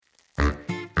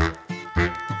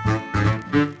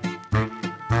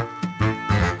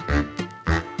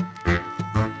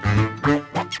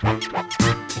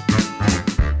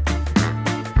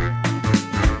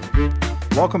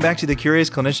Welcome back to The Curious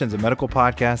Clinicians, a medical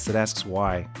podcast that asks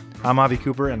why. I'm Avi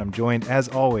Cooper, and I'm joined, as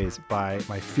always, by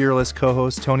my fearless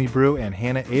co-hosts, Tony Brew and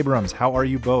Hannah Abrams. How are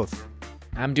you both?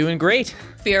 I'm doing great.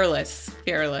 Fearless,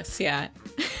 yeah.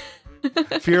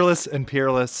 Fearless and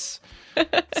peerless.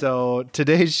 So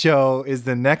today's show is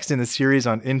the next in the series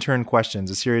on intern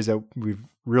questions, a series that we've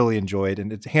really enjoyed.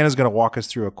 And Hannah's going to walk us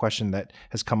through a question that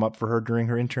has come up for her during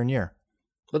her intern year.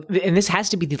 And this has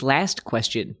to be the last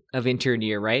question of intern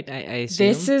year, right? I assume?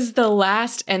 This is the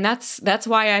last, and that's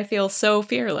why I feel so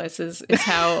fearless, is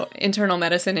how internal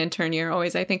medicine intern year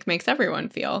always, I think, makes everyone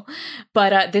feel.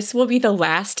 But this will be the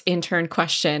last intern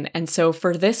question. And so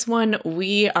for this one,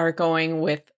 we are going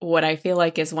with what I feel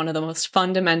like is one of the most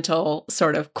fundamental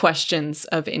sort of questions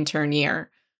of intern year,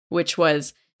 which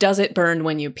was, does it burn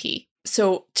when you pee?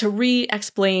 So to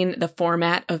re-explain the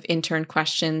format of intern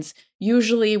questions,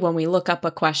 usually when we look up a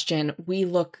question, we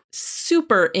look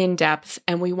super in-depth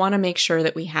and we want to make sure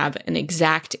that we have an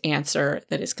exact answer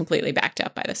that is completely backed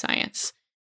up by the science.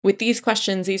 With these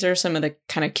questions, these are some of the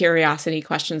kind of curiosity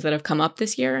questions that have come up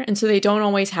this year. And so they don't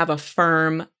always have a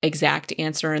firm, exact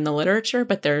answer in the literature,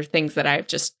 but they're things that I've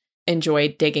just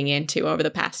enjoyed digging into over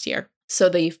the past year. So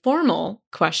the formal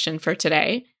question for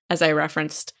today, as I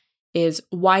referenced, is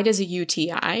why does a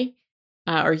UTI,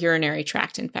 or urinary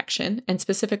tract infection, and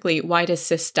specifically, why does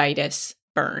cystitis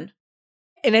burn?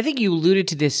 And I think you alluded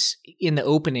to this in the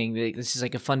opening. This is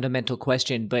like a fundamental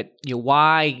question, but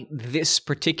why this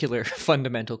particular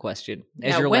fundamental question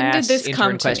as your when last did this intern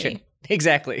come to question? Me?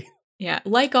 Exactly. Yeah,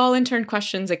 like all intern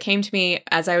questions, it came to me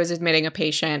as I was admitting a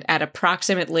patient at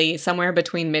approximately somewhere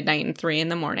between midnight and 3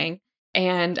 a.m.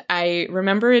 And I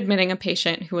remember admitting a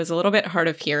patient who was a little bit hard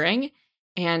of hearing.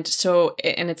 And it's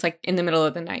like in the middle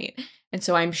of the night. And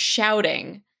so I'm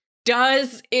shouting,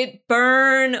 does it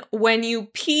burn when you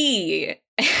pee?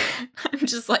 I'm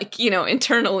just like,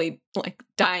 internally like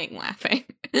dying laughing.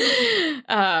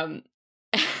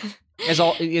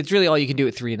 It's really all you can do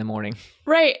at 3 a.m.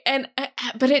 Right. And,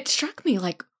 but it struck me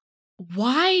like,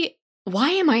 why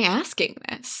am I asking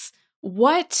this?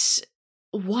 Why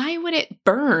would it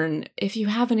burn if you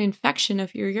have an infection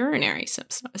of your urinary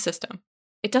system?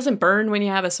 It doesn't burn when you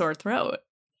have a sore throat.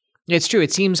 It's true.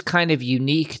 It seems kind of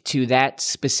unique to that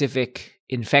specific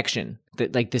infection,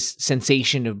 that like this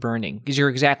sensation of burning. Because you're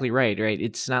exactly right?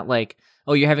 It's not like,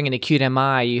 oh, you're having an acute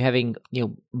MI, you're having,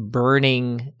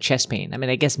 burning chest pain. I mean,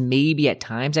 I guess maybe at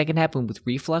times that can happen with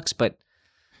reflux, but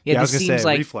yeah, I was this going to seems say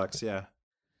like reflux, yeah.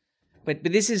 But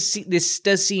this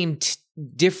does seem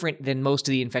different than most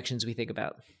of the infections we think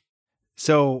about.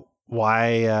 So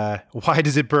why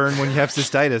does it burn when you have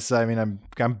cystitis? I mean,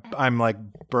 I'm like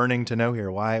burning to know here.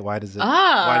 Why does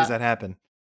that happen?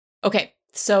 Okay.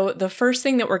 So the first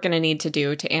thing that we're going to need to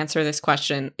do to answer this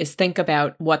question is think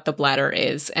about what the bladder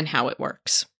is and how it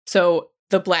works. So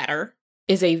the bladder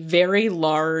is a very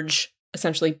large,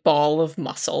 essentially ball of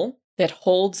muscle that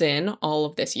holds in all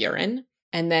of this urine,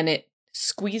 and then it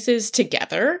squeezes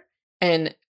together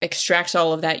and extracts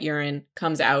all of that urine,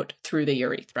 comes out through the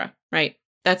urethra, right?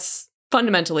 That's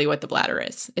fundamentally what the bladder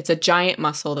is. It's a giant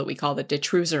muscle that we call the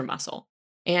detrusor muscle.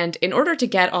 And in order to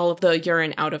get all of the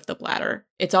urine out of the bladder,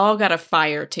 it's all got to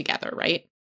fire together, right?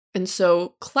 And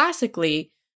so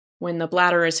classically, when the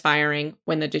bladder is firing,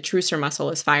 when the detrusor muscle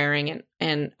is firing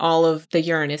and all of the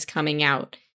urine is coming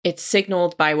out, it's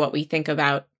signaled by what we think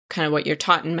about kind of what you're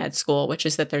taught in med school, which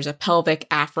is that there's a pelvic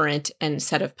afferent and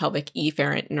set of pelvic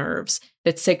efferent nerves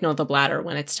that signal the bladder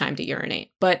when it's time to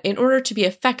urinate. But in order to be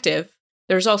effective,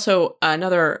 there's also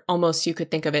another, almost you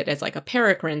could think of it as like a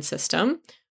paracrine system,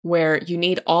 where you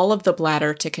need all of the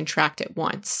bladder to contract at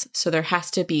once. So there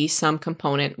has to be some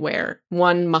component where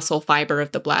one muscle fiber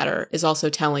of the bladder is also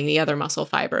telling the other muscle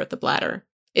fiber of the bladder,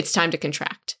 it's time to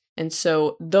contract. And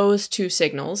so those two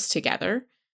signals together,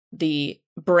 the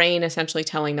brain essentially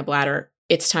telling the bladder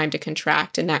it's time to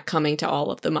contract, and that coming to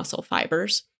all of the muscle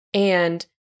fibers, and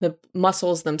the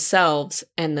muscles themselves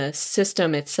and the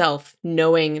system itself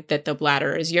knowing that the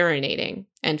bladder is urinating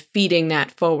and feeding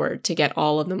that forward to get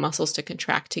all of the muscles to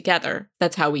contract together.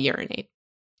 That's how we urinate.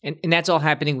 And that's all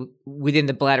happening within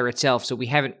the bladder itself, so we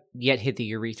haven't yet hit the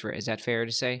urethra. Is that fair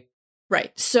to say?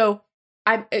 Right. So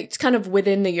it's kind of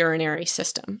within the urinary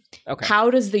system. Okay.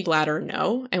 How does the bladder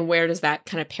know, and where does that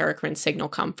kind of paracrine signal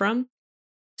come from?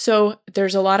 So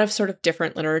there's a lot of sort of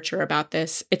different literature about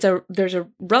this. There's a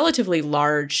relatively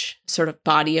large sort of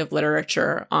body of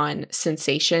literature on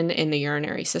sensation in the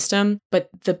urinary system. But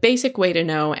the basic way to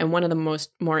know, and one of the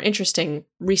more interesting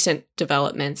recent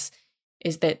developments,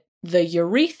 is that the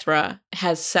urethra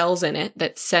has cells in it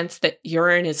that sense that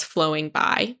urine is flowing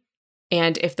by.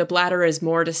 And if the bladder is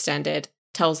more distended,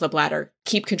 tells the bladder,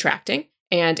 keep contracting.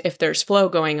 And if there's flow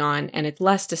going on and it's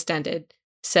less distended,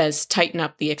 says tighten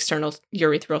up the external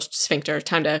urethral sphincter,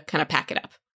 time to kind of pack it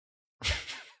up.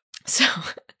 So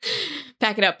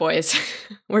pack it up, boys.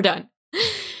 We're done.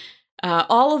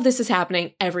 All of this is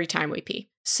happening every time we pee.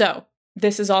 So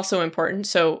this is also important.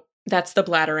 So that's the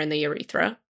bladder and the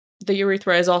urethra. The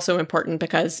urethra is also important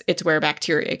because it's where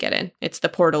bacteria get in. It's the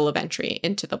portal of entry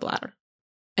into the bladder.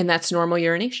 And that's normal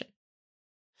urination.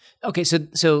 Okay,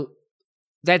 so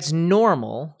that's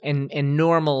normal, and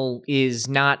normal is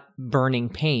not burning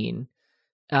pain.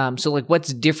 So like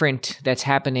what's different that's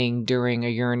happening during a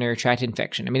urinary tract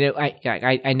infection? I mean,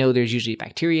 I know there's usually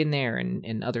bacteria in there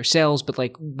and other cells, but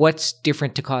like what's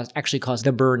different to actually cause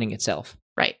the burning itself?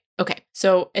 Right. Okay.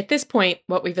 So at this point,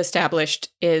 what we've established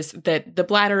is that the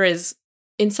bladder is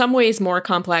in some ways more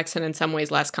complex and in some ways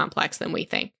less complex than we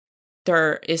think.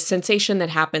 There is sensation that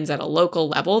happens at a local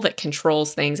level that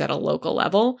controls things at a local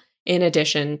level, in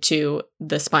addition to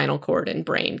the spinal cord and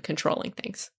brain controlling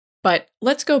things. But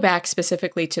let's go back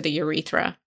specifically to the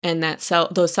urethra and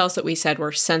those cells that we said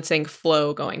were sensing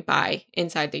flow going by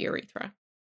inside the urethra.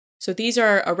 So these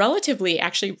are a relatively,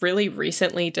 actually really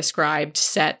recently described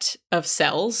set of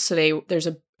cells. So there's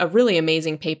a really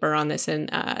amazing paper on this in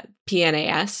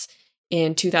PNAS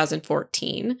in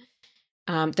 2014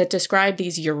 that described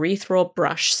these urethral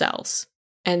brush cells.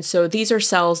 And so these are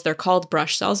cells, they're called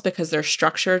brush cells because they're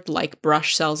structured like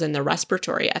brush cells in the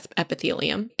respiratory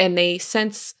epithelium. And they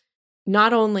sense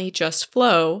not only just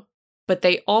flow, but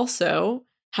they also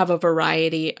have a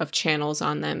variety of channels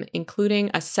on them,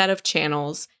 including a set of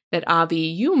channels that, Avi,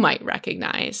 you might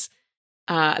recognize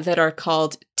that are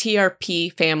called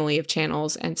TRP family of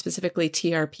channels, and specifically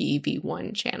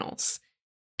TRPV1 channels.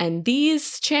 And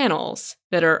these channels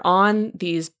that are on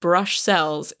these brush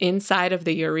cells inside of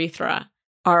the urethra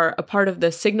are a part of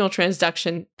the signal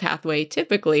transduction pathway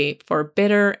typically for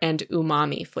bitter and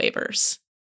umami flavors.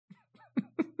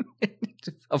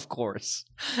 Of course.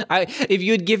 If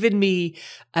you had given me,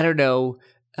 I don't know,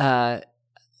 a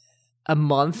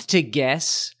month to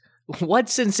guess what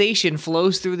sensation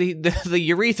flows through the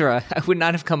urethra, I would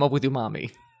not have come up with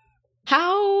umami.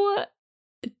 How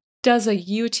does a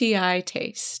UTI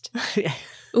taste?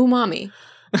 Umami.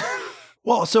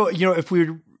 Well, so,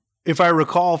 if I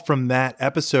recall from that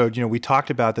episode, we talked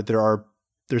about that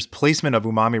there's placement of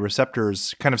umami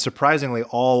receptors kind of surprisingly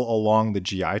all along the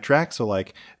GI tract. So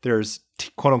like there's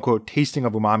quote unquote tasting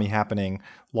of umami happening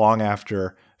long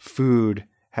after food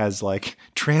has like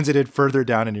transited further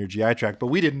down in your GI tract. But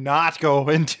we did not go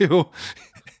into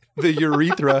the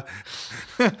urethra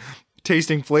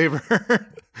tasting flavor.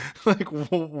 Like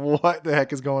what the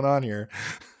heck is going on here?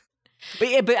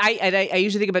 But I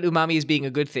usually think about umami as being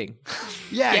a good thing.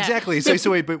 Yeah, exactly.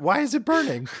 So wait, but why is it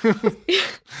burning?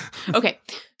 Okay,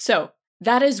 so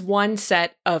that is one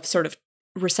set of sort of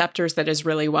receptors that is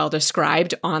really well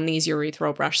described on these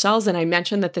urethral brush cells. And I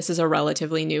mentioned that this is a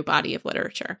relatively new body of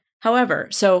literature. However,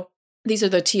 so these are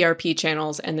the TRP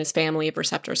channels and this family of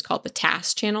receptors called the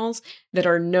TAS channels that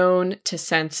are known to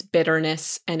sense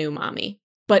bitterness and umami.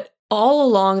 But all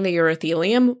along the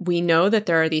urothelium, we know that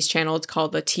there are these channels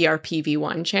called the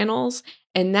TRPV1 channels,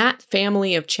 and that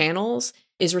family of channels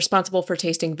is responsible for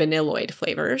tasting vanilloid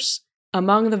flavors.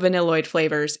 Among the vanilloid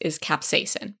flavors is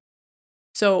capsaicin.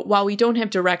 So while we don't have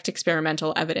direct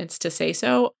experimental evidence to say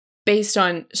so, based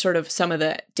on sort of some of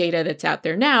the data that's out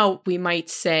there now, we might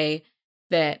say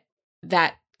that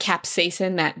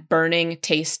capsaicin, that burning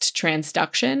taste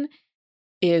transduction,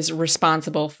 is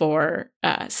responsible for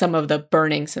some of the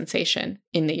burning sensation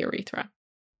in the urethra.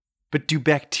 But do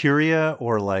bacteria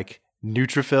or like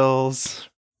neutrophils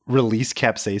release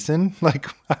capsaicin? Like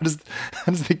how does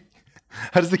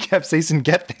the capsaicin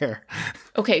get there?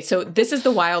 Okay, so this is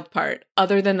the wild part,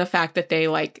 other than the fact that they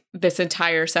like this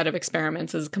entire set of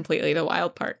experiments is completely the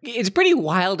wild part. It's pretty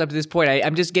wild up to this point.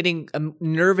 I'm just getting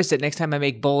nervous that next time I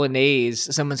make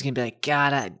bolognese, someone's going to be like,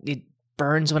 God, it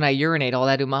burns when I urinate, all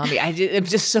that umami. I'm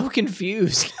just so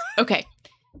confused. Okay.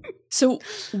 So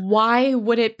why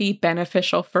would it be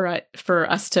beneficial for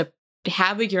us to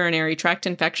have a urinary tract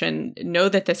infection, know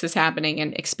that this is happening,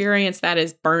 and experience that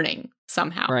as burning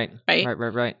somehow?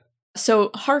 Right. So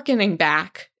hearkening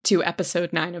back to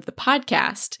episode 9 of the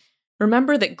podcast,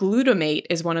 remember that glutamate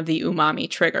is one of the umami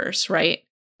triggers, right?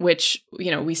 Which,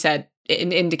 we said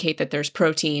indicate that there's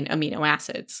protein amino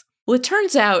acids. Well, it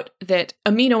turns out that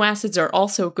amino acids are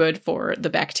also good for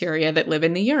the bacteria that live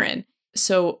in the urine.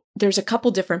 So there's a couple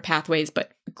different pathways,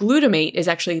 but glutamate is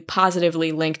actually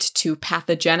positively linked to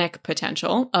pathogenic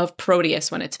potential of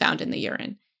Proteus when it's found in the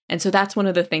urine. And so that's one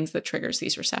of the things that triggers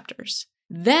these receptors.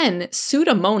 Then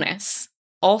Pseudomonas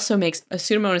also makes,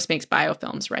 Pseudomonas makes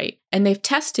biofilms, right? And they've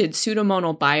tested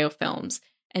Pseudomonal biofilms,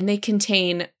 and they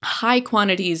contain high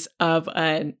quantities of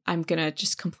I'm going to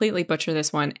just completely butcher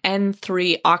this one,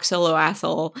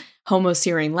 N3-oxaloacyl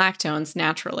homoserine lactones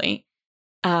naturally,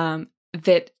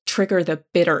 that trigger the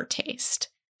bitter taste.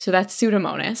 So that's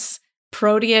Pseudomonas.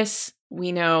 Proteus,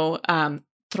 we know,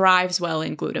 thrives well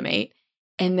in glutamate.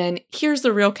 And then here's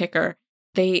the real kicker.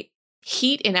 They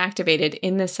heat inactivated,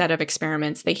 in this set of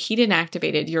experiments, they heat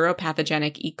inactivated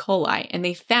uropathogenic E. coli, and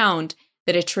they found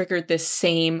that it triggered this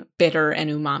same bitter and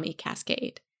umami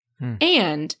cascade.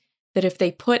 And that if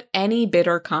they put any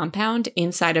bitter compound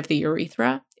inside of the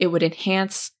urethra, it would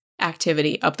enhance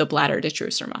activity of the bladder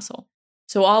detrusor muscle.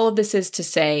 So all of this is to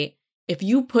say, if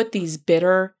you put these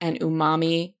bitter and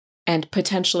umami and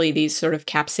potentially these sort of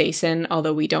capsaicin,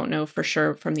 although we don't know for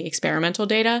sure from the experimental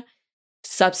data,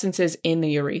 substances in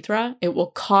the urethra, it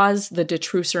will cause the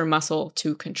detrusor muscle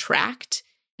to contract,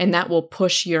 and that will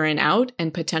push urine out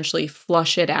and potentially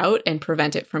flush it out and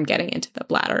prevent it from getting into the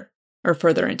bladder or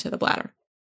further into the bladder.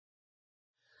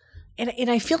 And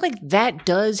I feel like that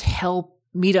does help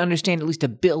me to understand at least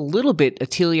a little bit a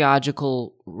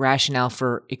teleological rationale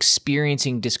for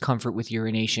experiencing discomfort with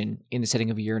urination in the setting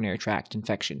of a urinary tract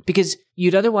infection. Because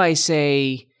you'd otherwise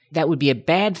say that would be a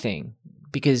bad thing,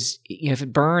 because if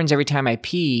it burns every time I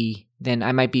pee, then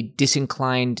I might be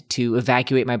disinclined to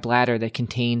evacuate my bladder that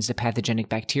contains the pathogenic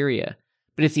bacteria.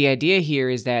 But if the idea here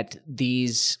is that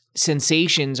these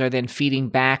sensations are then feeding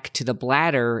back to the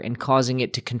bladder and causing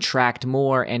it to contract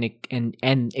more and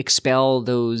expel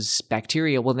those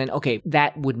bacteria, well then, okay,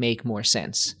 that would make more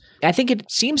sense. I think it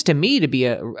seems to me to be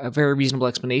a very reasonable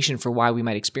explanation for why we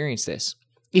might experience this,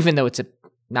 even though it's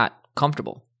not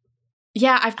comfortable.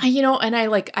 Yeah,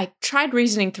 I tried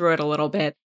reasoning through it a little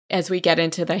bit as we get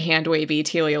into the hand-wavy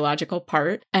teleological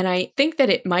part. And I think that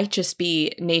it might just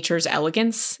be nature's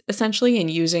elegance, essentially, in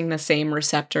using the same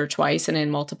receptor twice and in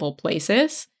multiple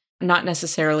places. Not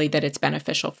necessarily that it's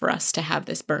beneficial for us to have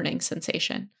this burning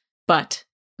sensation. But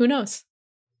who knows?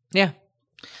 Yeah.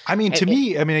 I mean, to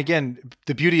me, again,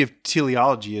 the beauty of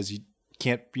teleology is you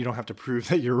don't have to prove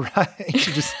that you're right. You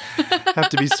just have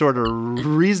to be sort of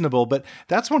reasonable. But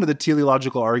that's one of the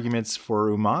teleological arguments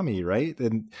for umami, right?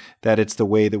 And that it's the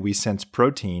way that we sense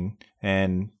protein,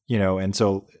 and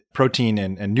so protein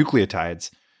and nucleotides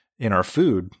in our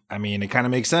food. I mean, it kind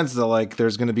of makes sense that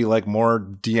there's going to be more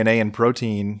DNA and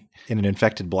protein in an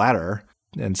infected bladder.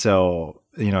 And so,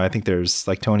 I think there's,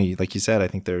 like Tony, like you said, I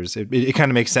think it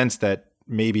kind of makes sense that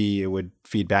maybe it would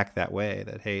feed back that way,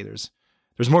 that, hey, there's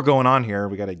more going on here.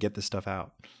 We got to get this stuff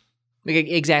out.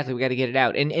 Exactly, we got to get it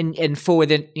out, and for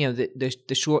the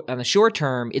short, on the short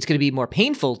term, it's going to be more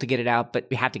painful to get it out, but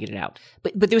we have to get it out.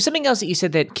 But there was something else that you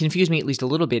said that confused me at least a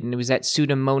little bit, and it was that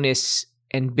Pseudomonas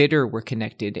and bitter were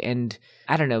connected. And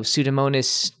I don't know,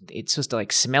 Pseudomonas, it's supposed to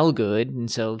smell good,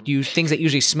 and so things that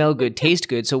usually smell good taste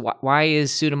good. So why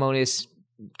is Pseudomonas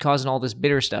causing all this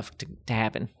bitter stuff to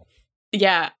happen?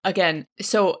 Yeah, again,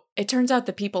 so it turns out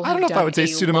the people I don't know if I would say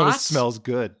Pseudomonas smells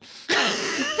good.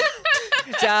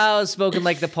 Spoken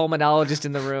like the pulmonologist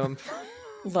in the room.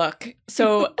 Look,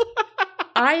 so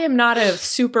I am not a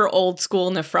super old school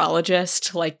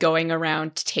nephrologist, going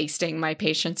around tasting my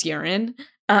patient's urine.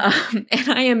 And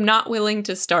I am not willing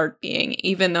to start being,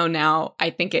 even though now I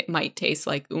think it might taste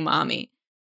like umami.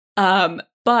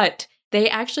 But they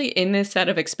actually, in this set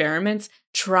of experiments,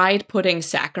 tried putting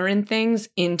saccharin things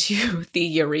into the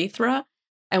urethra.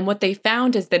 And what they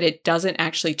found is that it doesn't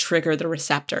actually trigger the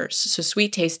receptors. So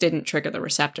sweet taste didn't trigger the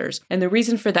receptors. And the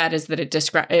reason for that is that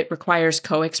it requires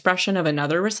co-expression of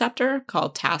another receptor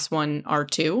called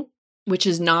TAS1R2, which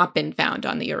has not been found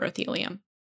on the urothelium.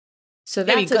 So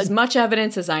that's as much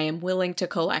evidence as I am willing to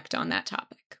collect on that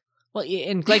topic. Well,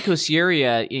 in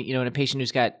glycosuria, in a patient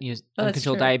who's got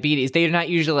uncontrolled diabetes, they're not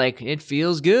usually it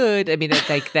feels good. I mean,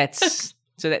 that's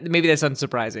so that maybe that's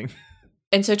unsurprising.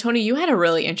 And so, Tony, you had a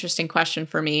really interesting question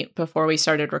for me before we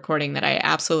started recording that I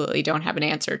absolutely don't have an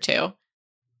answer to.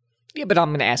 Yeah, but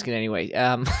I'm going to ask it anyway.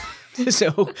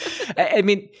 So, I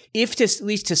mean, if at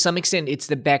least to some extent it's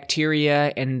the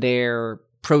bacteria and their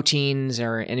proteins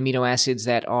and amino acids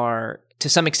that are to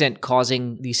some extent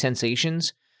causing these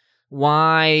sensations,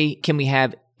 why can we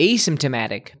have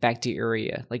asymptomatic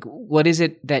bacteriuria? What is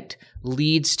it that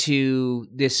leads to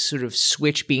this sort of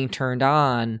switch being turned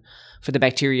on for the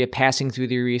bacteria passing through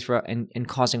the urethra and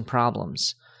causing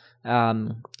problems?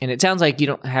 And it sounds like you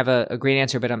don't have a great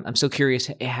answer, but I'm still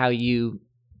curious how you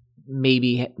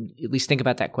maybe at least think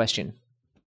about that question.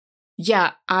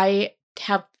 Yeah, I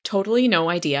have totally no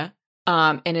idea.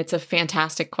 And it's a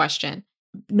fantastic question.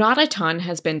 not a ton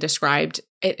has been described.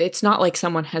 It's not like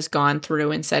someone has gone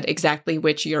through and said exactly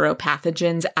which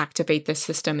uropathogens activate the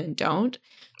system and don't.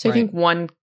 So I think one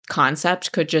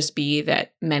concept could just be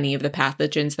that many of the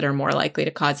pathogens that are more likely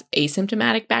to cause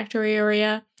asymptomatic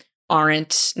bacteriuria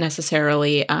aren't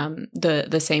necessarily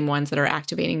the same ones that are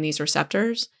activating these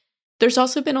receptors. There's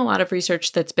also been a lot of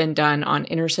research that's been done on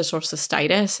interstitial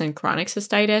cystitis and chronic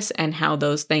cystitis and how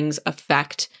those things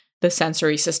affect the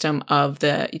sensory system of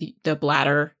the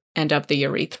bladder and of the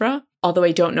urethra, although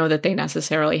I don't know that they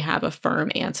necessarily have a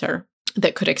firm answer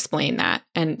that could explain that.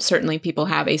 And certainly people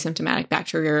have asymptomatic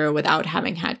bacteriuria without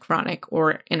having had chronic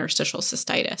or interstitial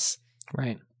cystitis.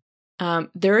 Right.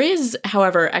 There is,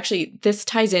 however, actually, this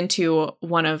ties into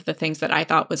one of the things that I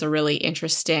thought was a really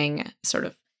interesting sort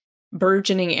of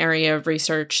burgeoning area of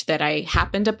research that I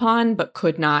happened upon but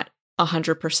could not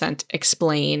 100%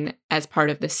 explain as part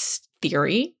of this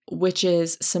theory, which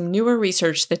is some newer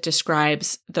research that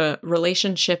describes the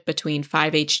relationship between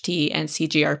 5-HT and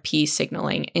CGRP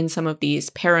signaling in some of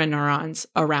these paraneurons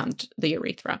around the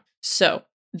urethra. So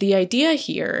the idea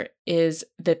here is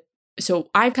that,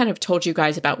 so I've kind of told you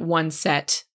guys about one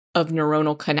set of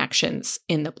neuronal connections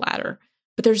in the bladder,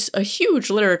 but there's a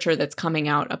huge literature that's coming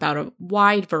out about a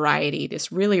wide variety,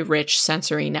 this really rich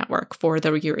sensory network for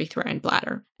the urethra and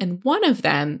bladder. And one of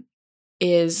them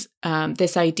is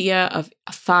this idea of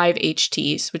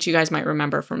 5-HTs, which you guys might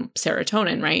remember from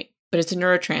serotonin, right? But it's a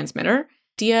neurotransmitter.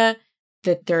 Idea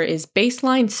that there is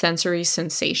baseline sensory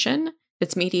sensation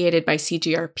that's mediated by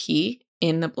CGRP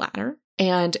in the bladder,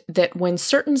 and that when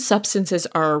certain substances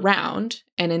are around,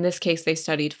 and in this case they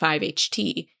studied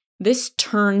 5-HT, this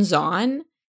turns on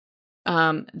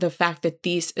the fact that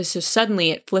so suddenly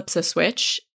it flips a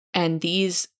switch, and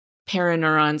these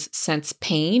paraneurons sense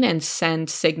pain and send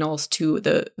signals to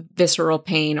the visceral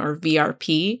pain or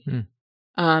VRP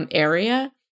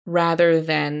area rather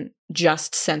than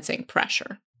just sensing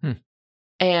pressure.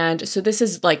 And so this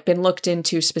has like been looked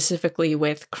into specifically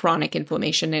with chronic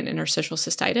inflammation and interstitial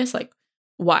cystitis. Like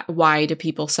why do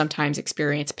people sometimes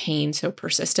experience pain so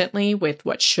persistently with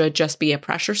what should just be a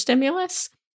pressure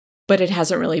stimulus? But it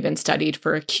hasn't really been studied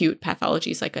for acute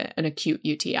pathologies like an acute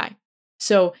UTI.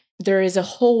 So there is a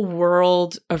whole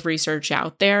world of research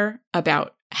out there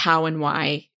about how and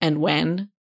why and when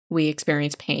we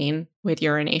experience pain with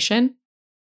urination.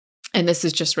 And this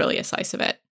is just really a slice of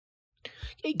it.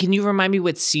 Can you remind me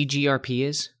what CGRP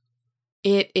is?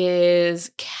 It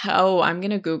is, I'm going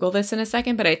to Google this in a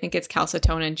second, but I think it's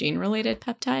calcitonin gene-related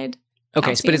peptide.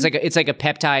 Okay, but it's like a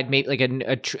peptide, maybe like a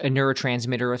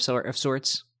neurotransmitter of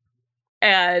sorts.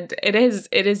 And it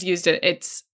is used.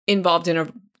 It's involved in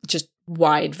a just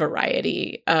wide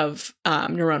variety of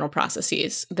neuronal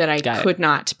processes that I could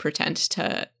not pretend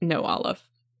to know all of.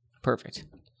 Perfect.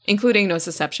 Including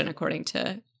nociception, according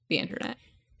to the internet.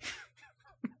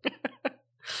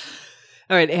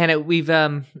 All right, Hannah, we've,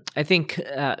 I think,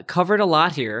 covered a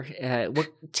lot here. What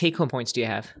take-home points do you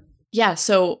have? Yeah,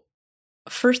 so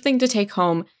first thing to take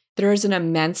home, there is an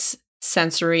immense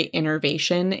sensory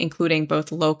innervation, including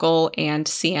both local and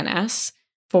CNS,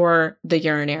 for the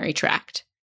urinary tract.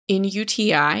 In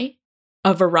UTI,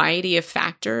 a variety of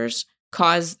factors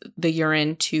cause the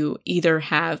urine to either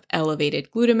have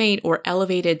elevated glutamate or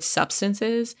elevated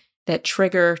substances that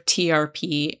trigger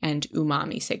TRP and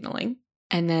umami signaling.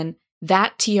 And then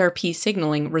that TRP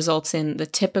signaling results in the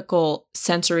typical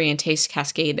sensory and taste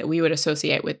cascade that we would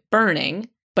associate with burning,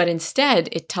 but instead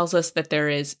it tells us that there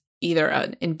is either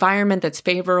an environment that's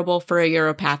favorable for a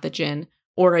uropathogen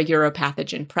or a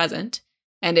uropathogen present,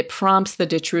 and it prompts the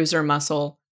detrusor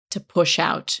muscle to push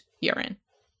out urine.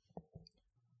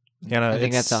 Hannah, I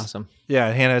think that's awesome.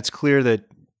 Yeah, Hannah, it's clear that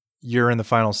you're in the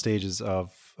final stages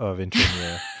of intern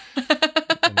year.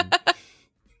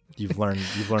 You've learned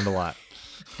a lot.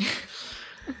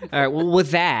 All right. Well,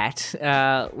 with that,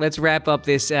 let's wrap up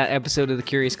this episode of The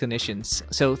Curious Clinicians.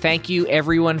 So thank you,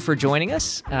 everyone, for joining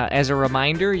us. As a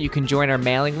reminder, you can join our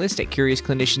mailing list at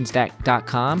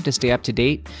curiousclinicians.com to stay up to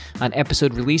date on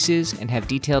episode releases and have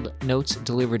detailed notes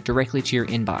delivered directly to your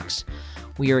inbox.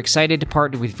 We are excited to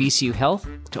partner with VCU Health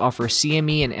to offer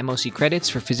CME and MOC credits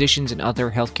for physicians and other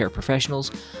healthcare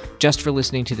professionals just for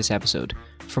listening to this episode.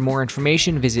 For more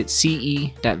information, visit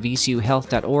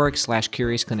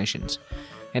ce.vcuhealth.org/curiousclinicians.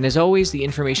 And as always, the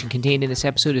information contained in this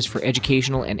episode is for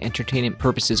educational and entertainment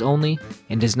purposes only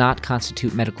and does not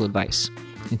constitute medical advice.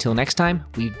 Until next time,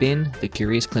 we've been The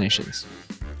Curious Clinicians.